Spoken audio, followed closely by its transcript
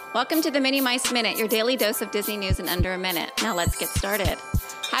Welcome to the Minnie Mice Minute, your daily dose of Disney news in under a minute. Now let's get started.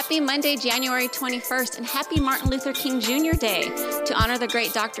 Happy Monday, January 21st, and happy Martin Luther King Jr. Day. To honor the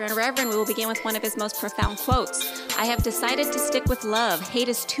great doctor and reverend, we will begin with one of his most profound quotes. I have decided to stick with love. Hate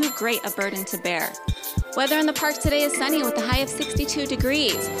is too great a burden to bear. Weather in the parks today is sunny with a high of 62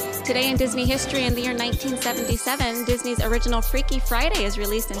 degrees. Today in Disney history, in the year 1977, Disney's original Freaky Friday is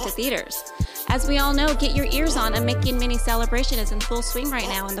released into theaters. As we all know, get your ears on. A Mickey and Minnie celebration is in full swing right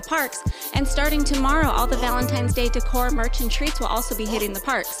now in the parks. And starting tomorrow, all the Valentine's Day decor, merch, and treats will also be hitting the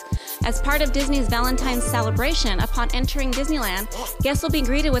parks. As part of Disney's Valentine's celebration, upon entering Disneyland, guests will be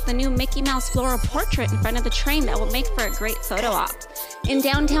greeted with a new Mickey Mouse floral portrait in front of the train that will make for a great photo op. In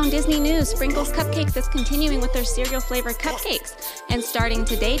downtown Disney news, Sprinkles Cupcakes is continuing with their cereal-flavored cupcakes. And starting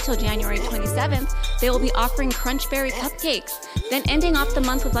today till January 27th, they will be offering Crunch Berry cupcakes. Then ending off the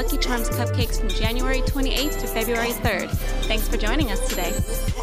month with Lucky Charms cupcakes from January 28th to February 3rd. Thanks for joining us today.